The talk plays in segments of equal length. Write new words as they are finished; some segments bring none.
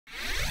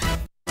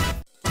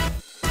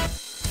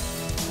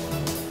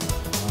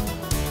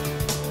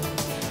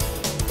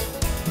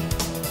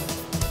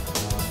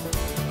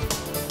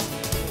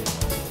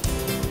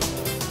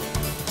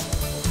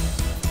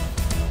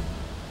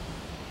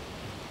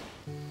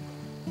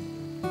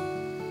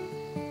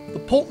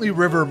Poultney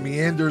River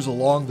meanders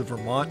along the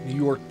Vermont-New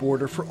York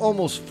border for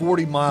almost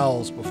 40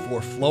 miles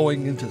before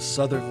flowing into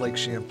southern Lake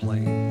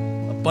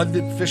Champlain.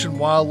 Abundant fish and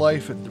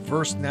wildlife and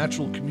diverse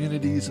natural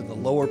communities in the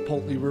lower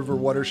Poultney River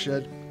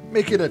watershed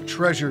make it a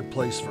treasured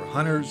place for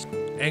hunters,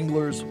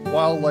 anglers,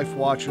 wildlife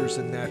watchers,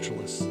 and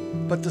naturalists.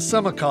 But to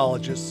some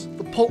ecologists,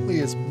 the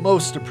Poultney is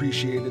most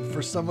appreciated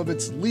for some of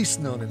its least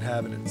known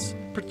inhabitants,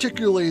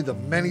 particularly the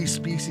many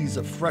species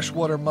of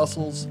freshwater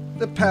mussels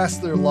that pass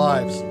their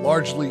lives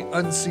largely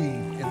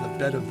unseen in the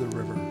bed of the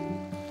river.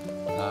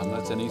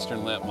 That's an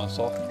eastern lamp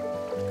mussel.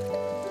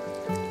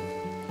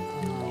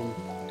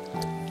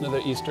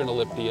 Another eastern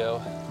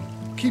elliptio.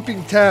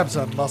 Keeping tabs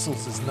on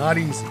mussels is not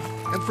easy,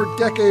 and for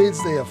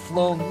decades they have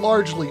flown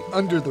largely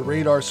under the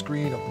radar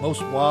screen of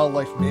most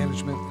wildlife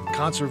management and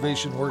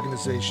conservation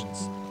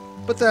organizations.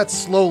 But that's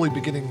slowly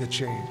beginning to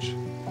change.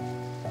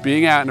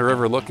 Being out in the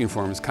river looking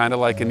for them is kind of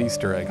like an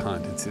Easter egg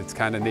hunt. It's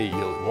kind of neat.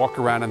 You walk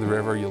around in the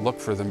river, you look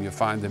for them, you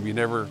find them. You're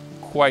never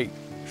quite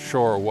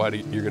sure what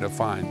you're going to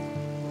find.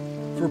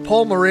 For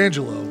Paul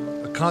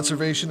Marangelo, a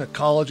conservation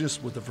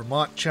ecologist with the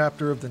Vermont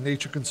chapter of the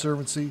Nature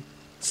Conservancy,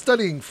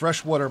 studying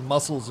freshwater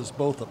mussels is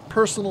both a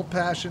personal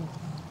passion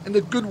and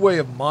a good way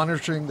of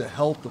monitoring the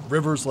health of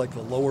rivers like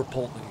the lower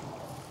Poultney.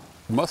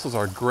 Mussels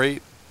are a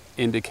great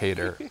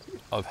indicator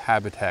of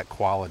habitat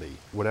quality.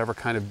 Whatever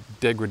kind of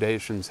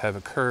degradations have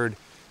occurred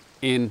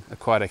in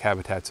aquatic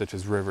habitats such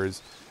as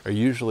rivers are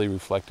usually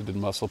reflected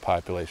in mussel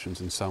populations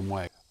in some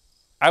way.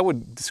 I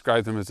would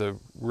describe them as a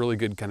really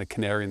good kind of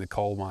canary in the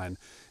coal mine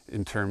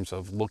in terms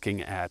of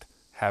looking at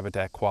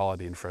habitat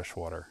quality in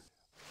freshwater.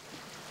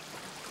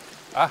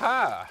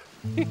 Aha!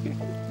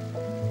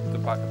 The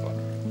pocketbook.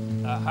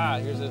 Aha,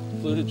 here's a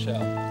fluted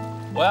shell.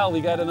 Well, we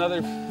got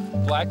another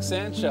black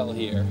sand shell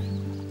here.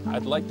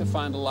 I'd like to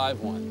find a live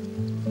one.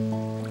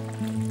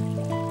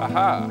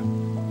 Aha!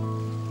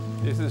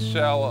 This is a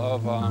shell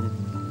of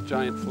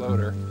giant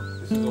floater.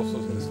 This is also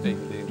in the state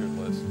endangered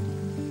list.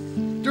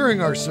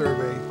 During our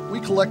survey, we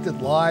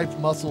collected live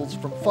mussels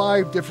from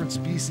 5 different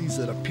species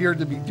that appeared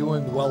to be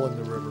doing well in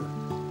the river.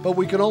 But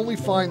we could only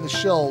find the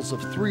shells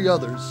of 3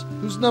 others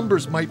whose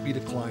numbers might be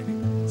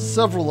declining.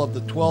 Several of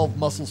the 12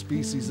 mussel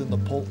species in the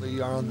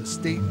Poultney are on the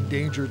state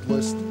endangered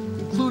list,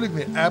 including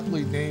the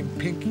aptly named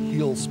pink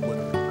heel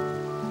splitter.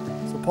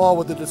 So Paul,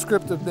 with the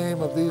descriptive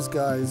name of these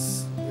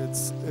guys,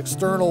 it's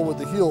external with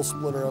the heel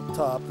splitter up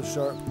top, the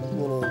sharp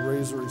little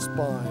razory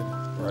spine.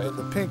 Right. And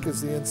the pink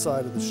is the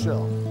inside of the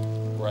shell.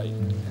 Right,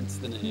 hence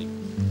the name.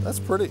 That's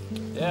pretty.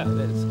 Yeah, it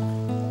is.